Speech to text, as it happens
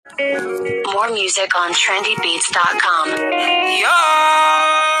More music on trendybeats.com. Yo,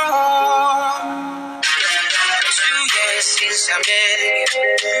 2 years since I met you,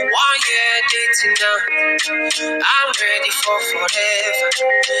 1 year dating now. I'm ready for forever.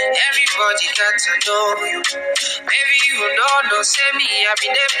 Everybody got to know you. Maybe you know, say me, I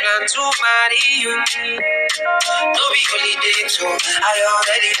be the plan to marry you. No be holiday, so I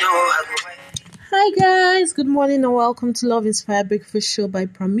already know I go. Hi guys, good morning and welcome to Love is Fire Breakfast Show by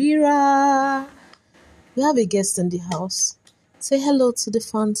Pramira. We have a guest in the house. Say hello to the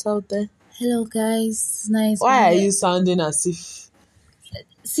fans out there. Hello guys, nice. Why are you sounding as if...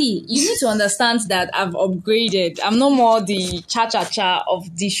 See, you need to understand that I've upgraded. I'm no more the cha-cha-cha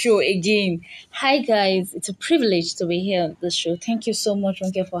of the show again. Hi guys, it's a privilege to be here on the show. Thank you so much,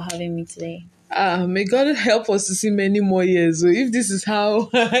 Ronke, for having me today. May God help us to see many more years. So if this is how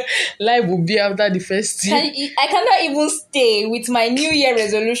life will be after the first year. I cannot even stay with my New Year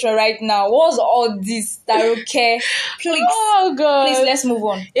resolution right now. What's all this, Daroke? Please, oh God. Please, let's move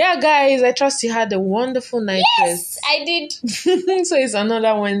on. Yeah, guys, I trust you had a wonderful night Yes, I did. So it's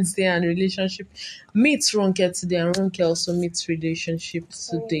another Wednesday and relationship meets Ronke today, and Ronke also meets relationships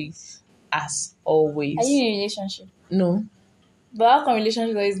today, as always. Are you in a relationship? No. But how come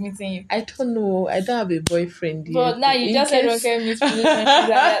relationship always meeting you? I don't know. I don't have a boyfriend yet. But now you just said Ronke meets relationships like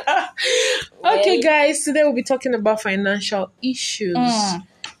that. Okay, guys. Today we'll be talking about financial issues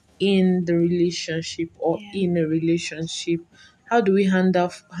in the relationship or in a relationship. How do we handle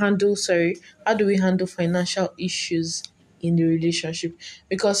financial issues in the relationship?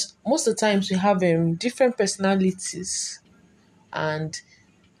 Because most of the times we have different personalities, and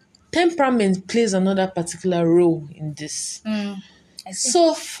temperament plays another particular role in this.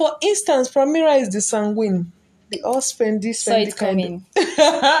 So, for instance, Pramira is the sanguine. They all spend this. So it's coming.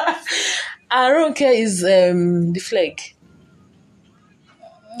 Ronke is the flake.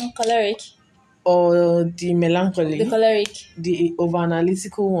 Choleric. Or the melancholy. The choleric. The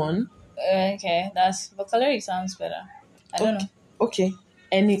over-analytical one. Okay, but choleric sounds better. I don't know. Okay.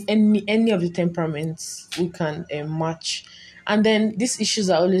 Any of the temperaments we can match. And then these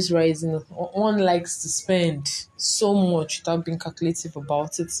issues are always rising. One likes to spend so much without being calculative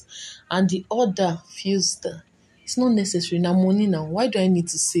about it. And the other feels that it's not necessary. Now, money now. Why do I need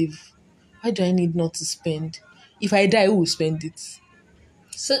to save? Why do I need not to spend? If I die, who will spend it?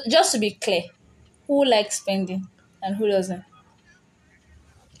 So, just to be clear, who likes spending and who doesn't?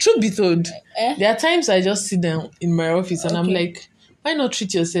 Truth be told, there are times I just sit down in my office and I'm like, why not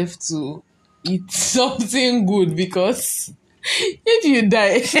treat yourself to eat something good? Because... if you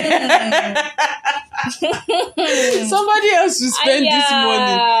die, somebody else will spend this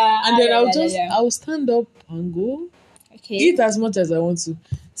money, and then I'll stand up and go eat as much as I want to.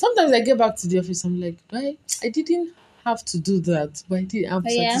 Sometimes I get back to the office, I'm like, I didn't have to do that, but I did. I'm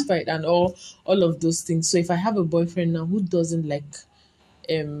satisfied and all of those things. So if I have a boyfriend now who doesn't like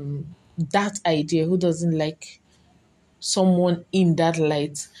that idea, who doesn't like someone in that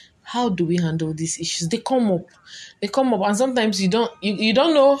light, how do we handle these issues? They come up, and sometimes you don't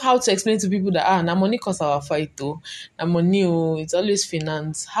know how to explain to people that na money cause our fight though. Na money, it's always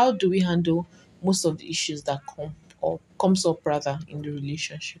finance. How do we handle most of the issues that comes up in the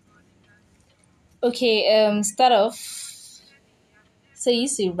relationship? Okay, start off. So you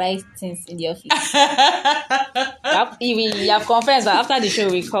used to write things in the office. You have confessed, but after the show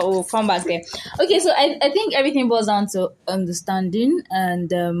we'll come back there. Okay, so I think everything boils down to understanding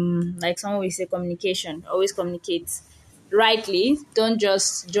and like someone will say, communication. Always communicate rightly. Don't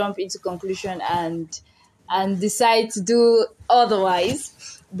just jump into conclusion and decide to do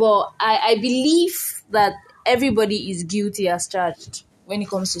otherwise. But I believe that everybody is guilty as charged when it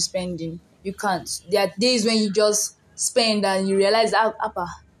comes to spending. You can't. There are days when you just spend and you realize,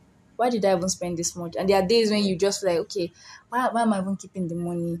 why did I even spend this much? And there are days when you just like, okay, why am I even keeping the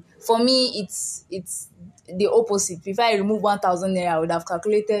money? For me, it's the opposite. If I remove 1,000 naira, I would have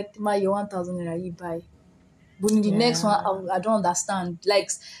calculated, your 1,000 naira you buy. But in the next one, I don't understand.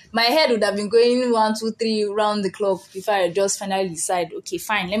 Like, my head would have been going 1, 2, 3 round the clock before I just finally decide, okay,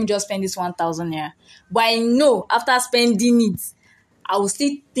 fine, let me just spend this 1,000 naira. But I know after spending it, I will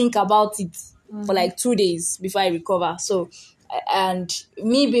still think about it for like 2 days before I recover. So, and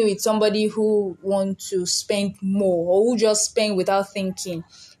me being with somebody who wants to spend more or who just spend without thinking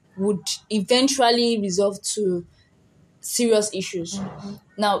would eventually resolve to serious issues.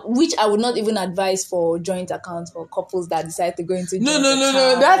 Now, which I would not even advise for joint accounts for couples that decide to go into joint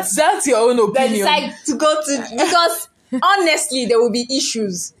accounts. No. That's your own opinion. That decide to go to, because honestly, there will be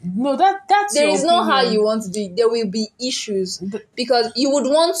issues. No, that's there your is opinion. no how you want to do it. There will be issues because you would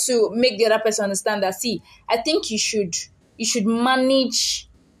want to make the other person understand that. See, I think you should manage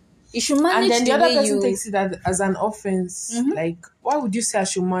You should manage And then the the other way person you. takes it as an offense. Like, why would you say I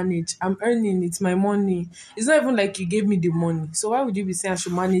should manage? I'm earning, it's my money. It's not even like you gave me the money. So why would you be saying I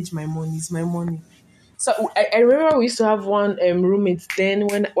should manage my money? It's my money. So I remember we used to have one roommate then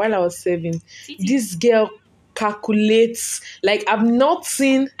while I was 7. This girl calculates like I've not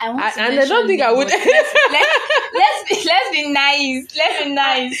seen, I want to and I don't mention think I name, would. but let's be nice. Let's be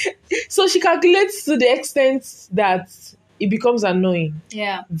nice. So she calculates to the extent that it becomes annoying.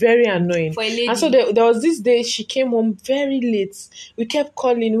 Yeah. Very annoying. For a lady. And so there was this day she came home very late. We kept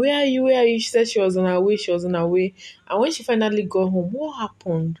calling, where are you? Where are you? She said she was on her way. She was on her way. And when she finally got home, what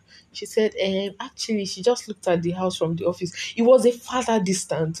happened? She said, actually, she just looked at the house from the office. It was a farther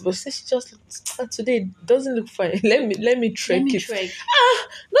distance, but she said she just looked, today it doesn't look fine. Let me trek it.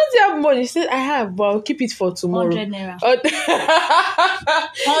 Don't you have money? She said, I have, but I'll keep it for tomorrow. 100 naira.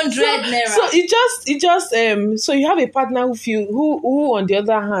 100 naira. So it just so you have a partner who on the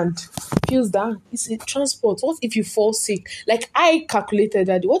other hand feels that it's a transport. What if you fall sick? Like I calculated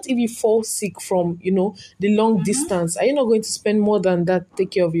that. What if you fall sick from the long distance? Are you not going to spend more than that to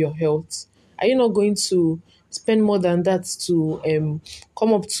take care of your health? Are you not going to spend more than that to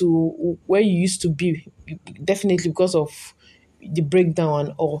come up to where you used to be? Definitely because of the breakdown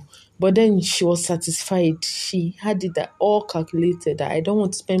and all. But then she was satisfied. She had it that all calculated that I don't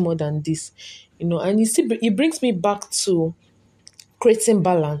want to spend more than this, and it brings me back to creating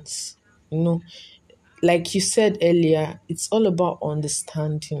balance, like you said earlier, it's all about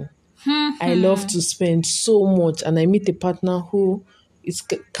understanding. I love to spend so much and I meet a partner who is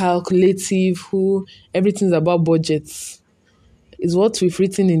calculative, who everything's about budgets. Is what we've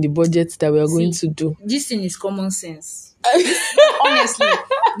written in the budget that we are going to do. This thing is common sense. Honestly,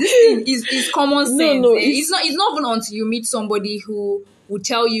 this thing is common sense. No, it's not even until you meet somebody who will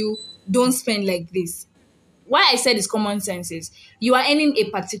tell you don't spend like this. Why I said it's common sense is you are earning a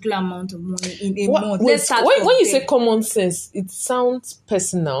particular amount of money in a month. When you say common sense, it sounds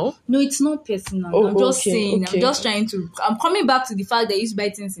personal. No, it's not personal. Oh, I'm just saying. okay. I'm just trying to. I'm coming back to the fact that you used to buy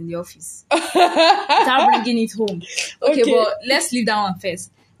things in the office. Without bringing it home. Okay, but let's leave that one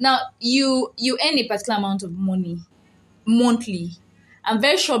first. Now, you earn a particular amount of money monthly. I'm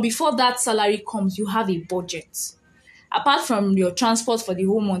very sure before that salary comes, you have a budget. Apart from your transport for the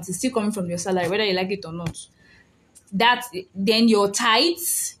whole month, it's still coming from your salary, whether you like it or not. Then your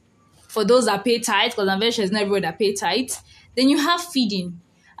tithes, for those that pay tithes, because I'm very sure it's not everybody that pay tithes. Then you have feeding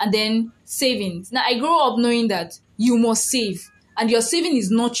and then savings. Now, I grew up knowing that you must save and your saving is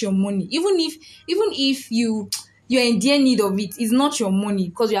not your money. Even if you're in dear need of it, it's not your money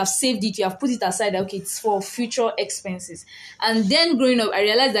because you have saved it, you have put it aside. Okay, it's for future expenses. And then growing up, I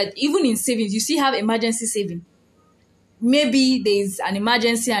realized that even in savings, you still have emergency saving. Maybe there's an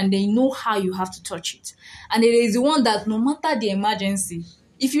emergency and they know how you have to touch it. And there is the one that no matter the emergency,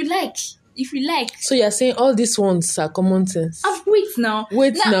 if you like. So you're saying all these ones are common sense? Wait now.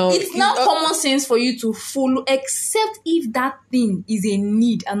 It's now It's common sense for you to follow, except if that thing is a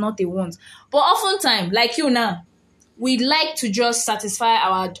need and not a want. But oftentimes, like you now, we like to just satisfy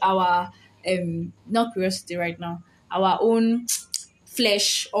our not curiosity right now, our own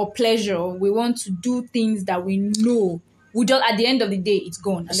flesh or pleasure. We want to do things that we know. We just at the end of the day, it's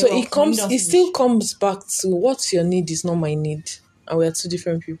gone. And so it still comes back to what's your need is not my need. And we are two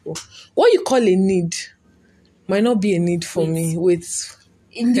different people. What you call a need might not be a need for me.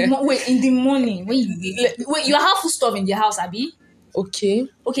 In the morning when you have food stuff in the house, Abby. Okay,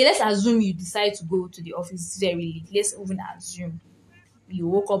 let's assume you decide to go to the office very late. Let's even assume you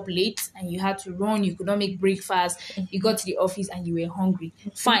woke up late and you had to run, you could not make breakfast, you got to the office and you were hungry.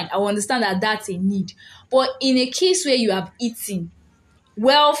 Fine, I will understand that that's a need. But in a case where you have eaten,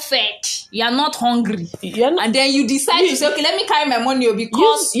 well fed, you are not hungry, and then you decide to say, okay, let me carry my money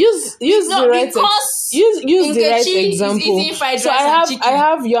because use the right example. So I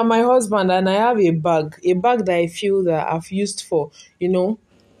have you are my husband and I have a bag that I feel that I've used for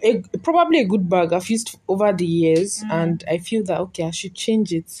probably a good bag I've used over the years, and I feel that okay, I should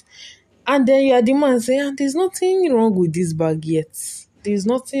change it. And then you are the man saying, there's nothing wrong with this bag yet. There's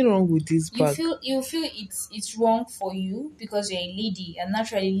nothing wrong with this bag. You feel it's wrong for you because you're a lady, and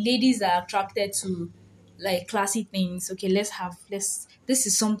naturally ladies are attracted to like classy things. Okay, this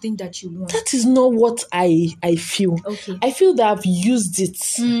is something that you want. That is not what I feel. Okay. I feel that I've used it,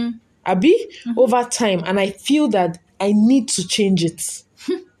 over time, and I feel that I need to change it.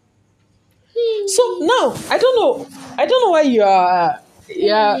 So now I don't know why you are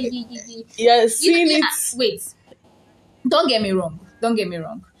seeing it. Wait, don't get me wrong.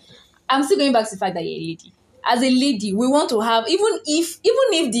 I'm still going back to the fact that you're a lady. As a lady, we want to have, even if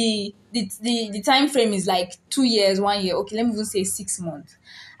the time frame is like 2 years, 1 year, okay, let me even say 6 months.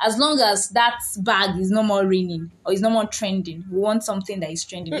 as long as that bag is no more raining or is no more trending, we want something that is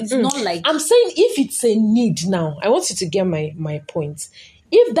trending. It's not like I'm saying if it's a need now, I want you to get my point.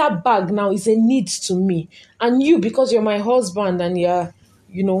 If that bag now is a need to me, and you, because you're my husband and you're,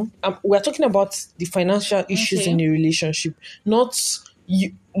 we're talking about the financial issues Okay. in the relationship, not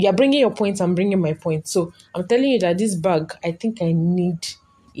you. You're bringing your point, I'm bringing my point. So I'm telling you that this bag, I think I need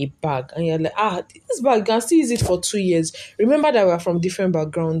a bag. And you're like, this bag, you can still use it for 2 years. Remember that we're from different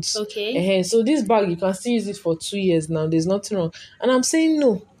backgrounds. Okay. So this bag, you can still use it for 2 years now. There's nothing wrong. And I'm saying,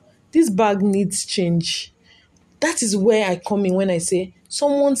 no, this bag needs change. That is where I come in when I say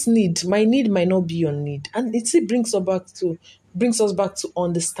someone's need, my need might not be your need. And it still brings us back to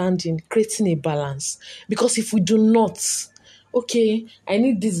understanding, creating a balance. Because if we do not, okay, I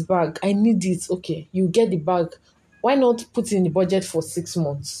need this bag, I need it, okay, you get the bag. Why not put in the budget for 6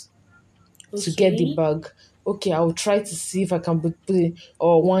 months to get the Okay. bag? Okay, I'll try to see if I can put it,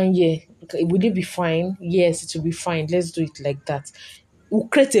 or 1 year. Okay, will it be fine? Yes, it will be fine. Let's do it like that. We'll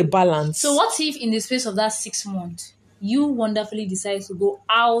create a balance. So what if in the space of that 6 months, you wonderfully decide to go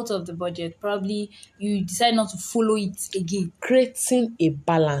out of the budget? Probably you decide not to follow it again. Creating a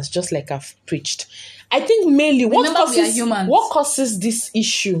balance, just like I've preached. I think mainly Remember, we are humans. what causes this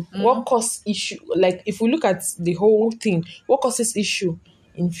issue? What causes issue? Like if we look at the whole thing, what causes issue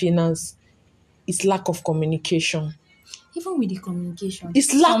in finance is lack of communication. Even with the communication.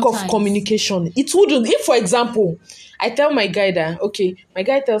 It's lack of sometimes. communication. It wouldn't. If, for example, I tell my guy that, okay, my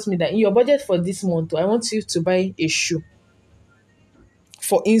guy tells me that in your budget for this month, I want you to buy a shoe,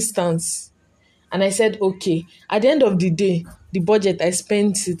 for instance. And I said, okay, at the end of the day, the budget, I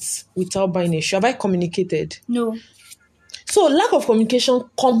spent it without buying a shoe. Have I communicated? No. So lack of communication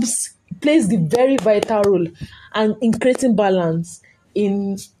plays the very vital role and in creating balance,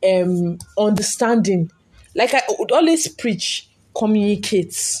 in understanding. Like I would always preach,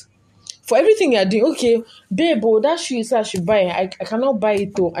 communicate. For everything you're doing, okay, babe, that shoe you said I should buy. I cannot buy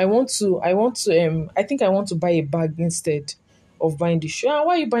it though. I think I want to buy a bag instead of buying the shoe. Why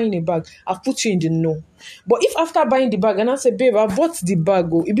are you buying a bag? I've put you in the know. But if after buying the bag and I say, babe, I bought the bag,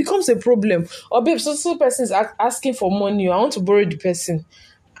 it becomes a problem. Or babe, so person is asking for money. I want to borrow the person.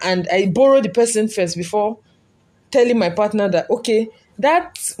 And I borrow the person first before telling my partner that, okay,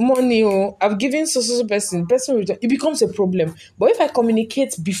 that money, I've given so person return, it becomes a problem. But if I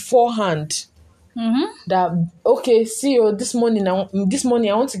communicate beforehand, that, okay, see, this money I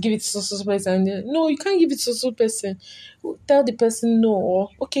want to give it to so person. And no, you can't give it to so person. Tell the person no, or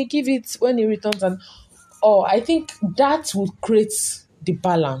okay, give it when he returns. And I think that will create the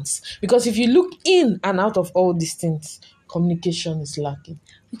balance. Because if you look in and out of all these things, communication is lacking.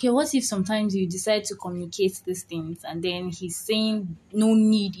 Okay, what if sometimes you decide to communicate these things and then he's saying no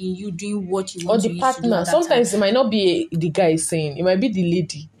need in you doing what you Or want the to partner. Sometimes it might not be the guy saying, it might be the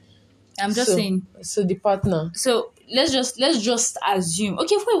lady. I'm just saying. So the partner. So let's just assume.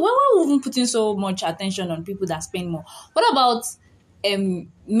 Okay, wait, why are we even putting so much attention on people that spend more? What about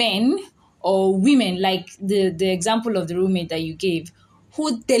men or women, like the example of the roommate that you gave,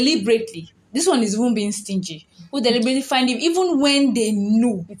 who deliberately, this one is even being stingy, who deliberately find him even when they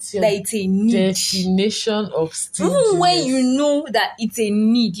know that it's a need. Definition of stinginess. Even when you know that it's a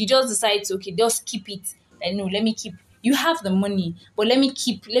need, you just decide to, okay, just keep it. And no, let me keep. You have the money, but let me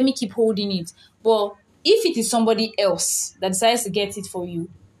keep holding it. But if it is somebody else that decides to get it for you,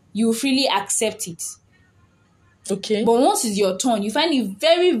 you freely accept it. Okay. But once it's your turn, you find it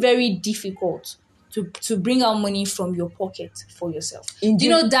very, very difficult to bring out money from your pocket for yourself. Do you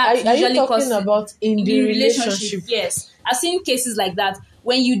know that are usually you talking about in the relationship? Yes. I've seen cases like that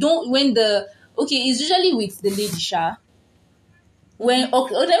it's usually with the lady, Sha. Let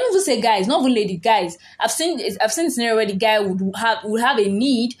me just say guys, not even lady, guys. I've seen a scenario where the guy would have a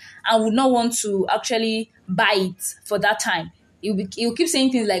need and would not want to actually buy it for that time. He'll keep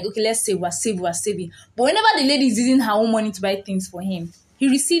saying things like, okay, let's save, we're saving. But whenever the lady is using her own money to buy things for him, he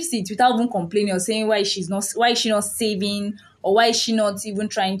receives it without even complaining or saying why is she not saving, or why is she not even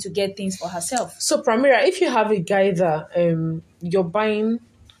trying to get things for herself. So Pramira, if you have a guy that you're buying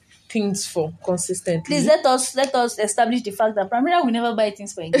things for consistently, please let us establish the fact that Pramira will never buy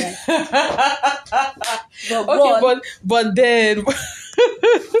things for a guy. but then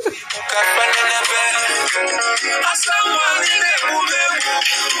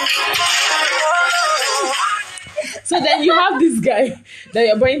so then you have this guy that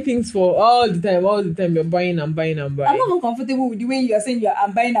you're buying things for all the time you're buying and buying. I'm not even comfortable with the way you are saying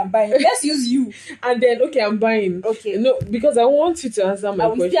I'm buying. Let's use you. And then, okay, I'm buying. Okay. No, because I want you to answer my question. I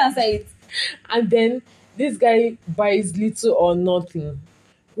will still answer it. And then this guy buys little or nothing.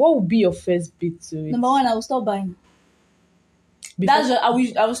 What would be your first bid to it? Number one, I will stop buying. That's what I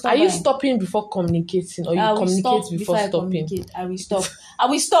will stop. Are you buying. stopping before communicating, or you I will communicate stop before I stopping? communicate. I will stop. I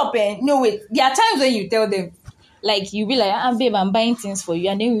will stop. No, wait. There are times when you tell them, like, you be like, babe, I'm buying things for you.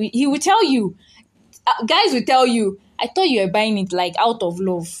 And then he will tell you, guys will tell you, I thought you were buying it, like, out of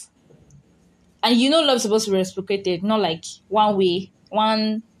love. And love is supposed to be reciprocated, not like one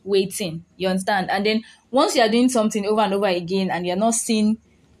way thing. You understand? And then once you are doing something over and over again and you're not seeing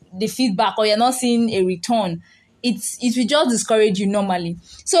the feedback or you're not seeing a return, it will just discourage you normally.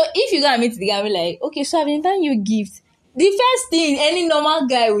 So if you go and meet the guy and be like, okay, so I've been buying you gifts, the first thing any normal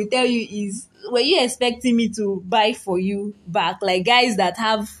guy will tell you is, were you expecting me to buy for you back? Like guys that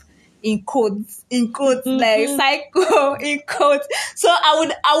have in quotes, like psycho in quotes. So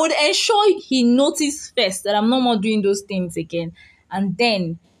I would ensure he noticed first that I'm not more doing those things again, and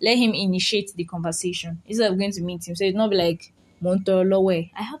then let him initiate the conversation instead of going to meet him. So it's not be like, Monto Lowe,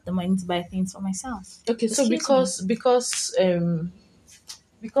 I have the money to buy things for myself. Okay, so Excuse me.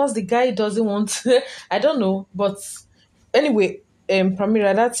 because the guy doesn't want I don't know, but anyway,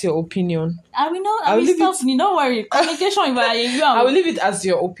 Pramira, that's your opinion. I will not. I I will will leave stop me. Don't worry. Communication. I will leave it as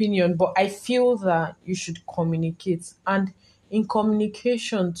your opinion, but I feel that you should communicate, and in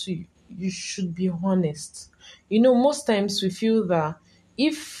communication too, you should be honest. Most times we feel that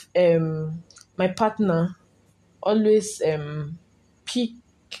if my partner always pick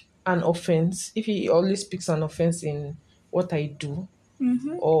an offense, if he always picks an offense in what I do,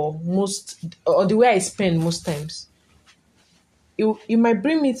 or the way I spend most times, it might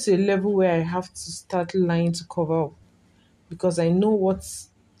bring me to a level where I have to start lying to cover up, because I know what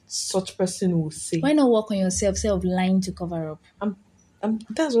such person will say. Why not work on yourself instead of lying to cover up?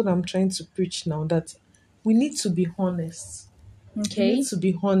 That's what I'm trying to preach now, that we need to be honest. We Okay. need to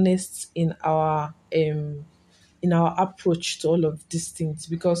be honest in our approach to all of these things,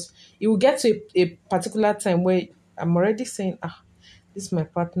 because it will get to a particular time where I'm already saying, this is my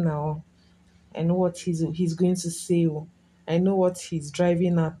partner, or I know what he's going to say, or I know what he's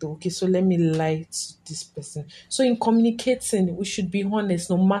driving at. Okay, so let me lie to this person. So in communicating, we should be honest,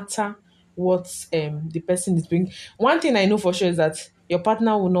 no matter what the person is bringing. One thing I know for sure is that your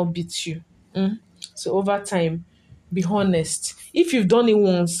partner will not beat you. So over time, be honest. If you've done it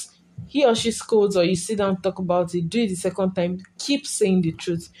once, he or she scolds, or you sit down and talk about it, do it the second time. Keep saying the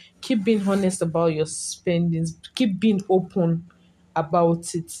truth. Keep being honest about your spendings. Keep being open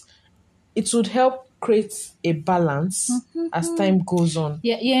about it. It would help create a balance as time goes on.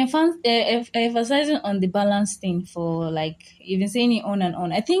 Yeah, you're emphasizing on the balance thing for, like, you've been saying it on and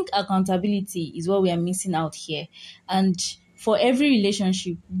on. I think accountability is what we are missing out here. And for every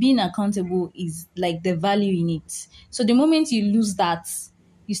relationship, being accountable is like the value in it. So the moment you lose that,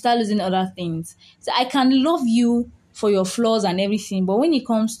 you start losing other things. So I can love you for your flaws and everything, but when it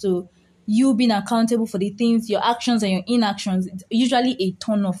comes to you being accountable for the things, your actions and your inactions, it's usually a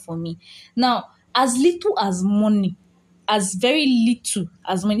turn off for me. Now, as little as money, as very little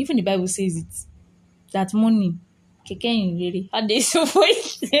as money, even the Bible says it, that money, really, how they so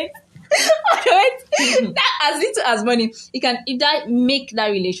that as little as money, it can either make that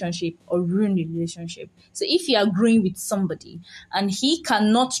relationship or ruin the relationship. So if you are growing with somebody and he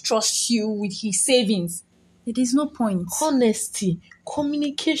cannot trust you with his savings, it is no point. Honesty,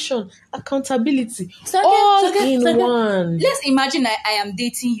 communication, accountability, So one. Let's imagine I am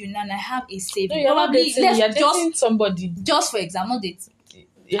dating you now and I have a saving. No, you're not dating. You're dating somebody. Just for example, not dating.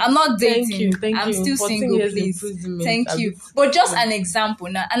 Yes, I'm not dating. Thank I'm you. still 14 single, years please. imprisonment. Thank you. But just an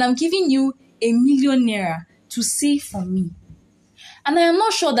example now, and I'm giving you ₦1 million to save for me. And I am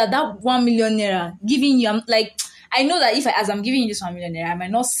not sure that 1 million naira giving you, I'm like, I know that as I'm giving you this 1 million naira, I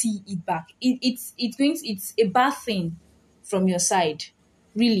might not see it back. It's a bad thing from your side,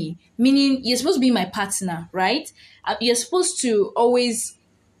 really. Meaning you're supposed to be my partner, right? You're supposed to always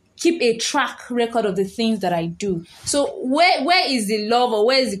keep a track record of the things that I do. So where is the love, or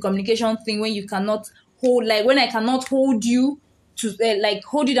where is the communication thing when you cannot hold, like when I cannot hold you to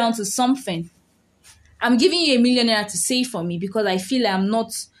hold you down to something? I'm giving you ₦1 million to save for me because I feel I'm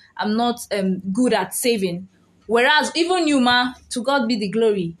not good at saving. Whereas even you, ma, to God be the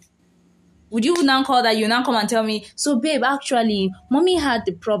glory. Would you now call that? You now come and tell me, so babe, actually, mommy had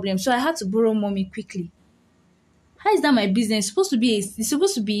the problem, so I had to borrow mommy quickly. How is that my business? It's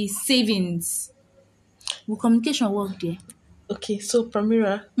supposed to be savings. Will communication work there? Okay, so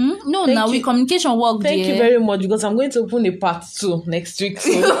Pramira. No, now will communication work there? Thank you very much, because I'm going to open a part 2 next week.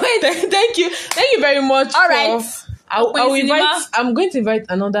 So thank you very much. All right. I'm going to invite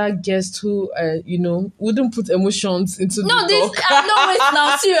another guest who, wouldn't put emotions into the talk. Wait,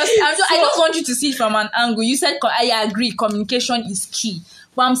 now, seriously. I just want you to see it from an angle. You said, I agree, communication is key.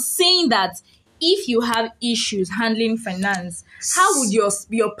 But I'm saying that if you have issues handling finance how would your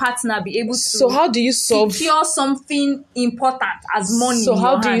partner be able to So how do you solve secure something important as money? So in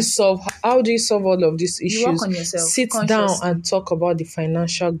how your do you hand? solve all of these issues? You work on yourself Sit down consciously. and talk about the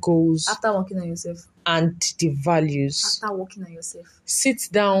financial goals After working on yourself. and the values. After working on yourself. Sit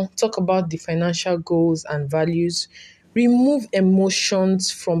down, talk about the financial goals and values. Remove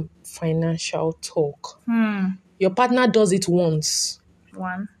emotions from financial talk. Your partner does it once.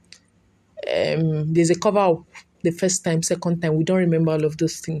 One. There's a cover up the first time, second time. We don't remember all of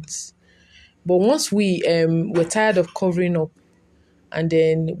those things. But once we're tired of covering up and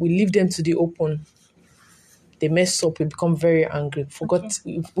then we leave them to the open, they mess up, we become very angry.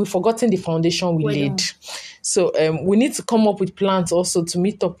 We've forgotten the foundation we laid. So we need to come up with plans also to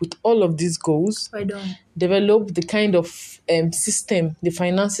meet up with all of these goals. Develop the kind of system, the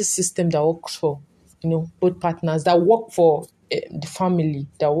finances system that works for, both partners, that work for the family,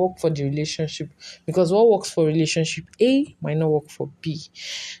 that work for the relationship. Because what works for relationship A might not work for B.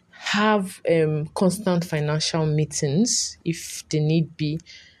 Have constant financial meetings if they need be.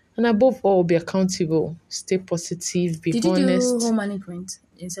 And above all, be accountable. Stay positive. Be honest. Did you do home management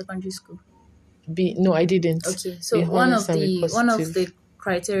in secondary school? No, I didn't. Okay, so one of the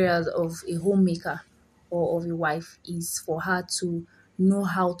criteria of a homemaker or of a wife is for her to know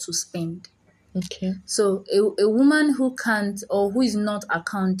how to spend. Okay. So a woman who can't or who is not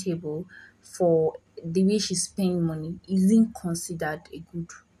accountable for the way she spends money isn't considered a good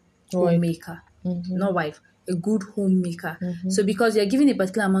homemaker, not wife. A good homemaker. So because you're giving a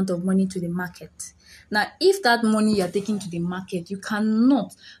particular amount of money to the market. Now, if that money you're taking to the market, you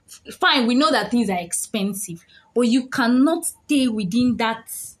cannot, fine, we know that things are expensive, but you cannot stay within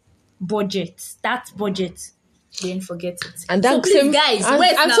that budget. Then forget it. And that so please, guys,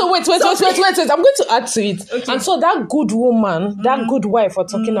 wait. I'm going to add to it. Okay. And so that good woman, that good wife we're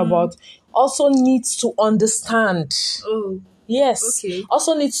talking about, also needs to understand. Oh. Yes. Okay.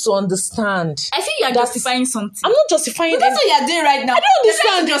 Also needs to understand. I think you're justifying something. I'm not justifying But that's what you're doing right now. I don't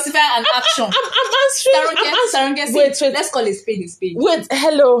understand. You're justifying an action. I'm answering. Wait. Let's call it spade a spade. Wait,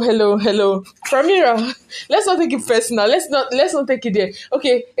 hello. Pramira, let's not take it personal. Let's not take it there.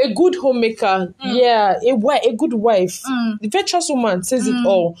 Okay, a good homemaker. Yeah, a good wife. The virtuous woman says it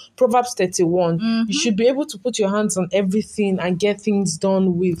all. Proverbs 31. You should be able to put your hands on everything and get things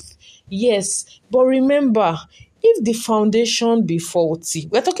done with. Yes, but remember, if the foundation be faulty,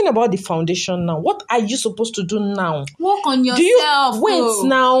 we're talking about the foundation now. What are you supposed to do now? Work on yourself. Wait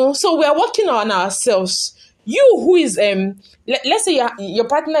now. So we are working on ourselves. You who is let's say your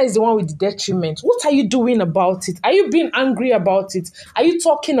partner is the one with the detriment. What are you doing about it? Are you being angry about it? Are you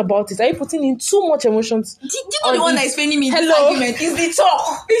talking about it? Are you putting in too much emotions? Do you know the one that is paying me this argument is the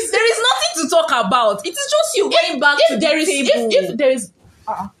talk. There is nothing to talk about. It is just you going back to the table. If there is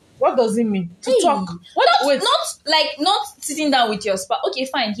what does it mean to talk? Not sitting down with your spouse. Okay,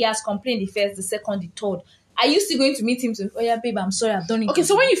 fine. He has complained the first, the second, the third. Are you still going to meet him to? Oh yeah, babe, I'm sorry, I've done it. Okay,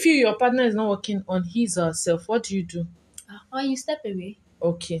 so when you feel your partner is not working on his or herself, what do you do? You step away.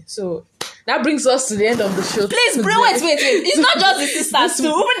 Okay, so that brings us to the end of the show. Please, wait. It's not just the sisters too,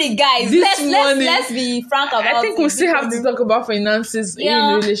 even the guys. Let's be frank about it. I think we still have to talk about finances in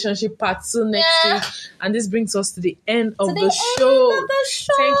the relationship part 2 next week. And this brings us to the end of the show.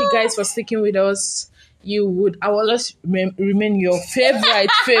 Thank you guys for sticking with us. I will always remain your favorite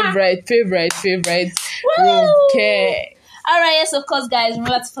Ronke. Alright, yes, of course, guys.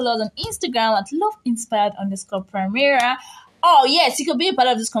 Remember to follow us on Instagram at loveinspired_Pramira. Oh, yes, you could be a part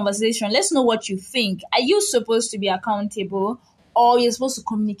of this conversation. Let's know what you think. Are you supposed to be accountable? Or you're supposed to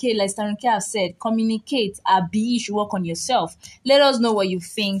communicate, like Staronke has said, communicate. You should work on yourself. Let us know what you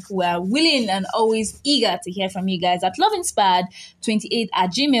think. We are willing and always eager to hear from you guys at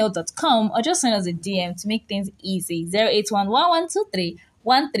loveinspired28@gmail.com, or just send us a DM to make things easy.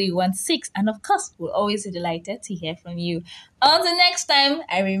 08111231316, and of course, we'll always be delighted to hear from you. Until next time,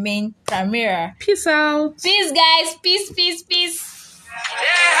 I remain Pramira. Peace out. Peace, guys. Peace.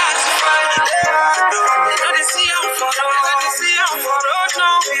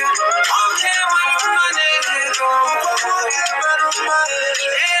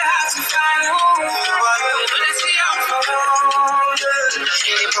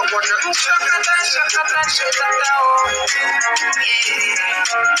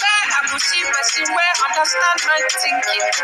 Understand my thinking.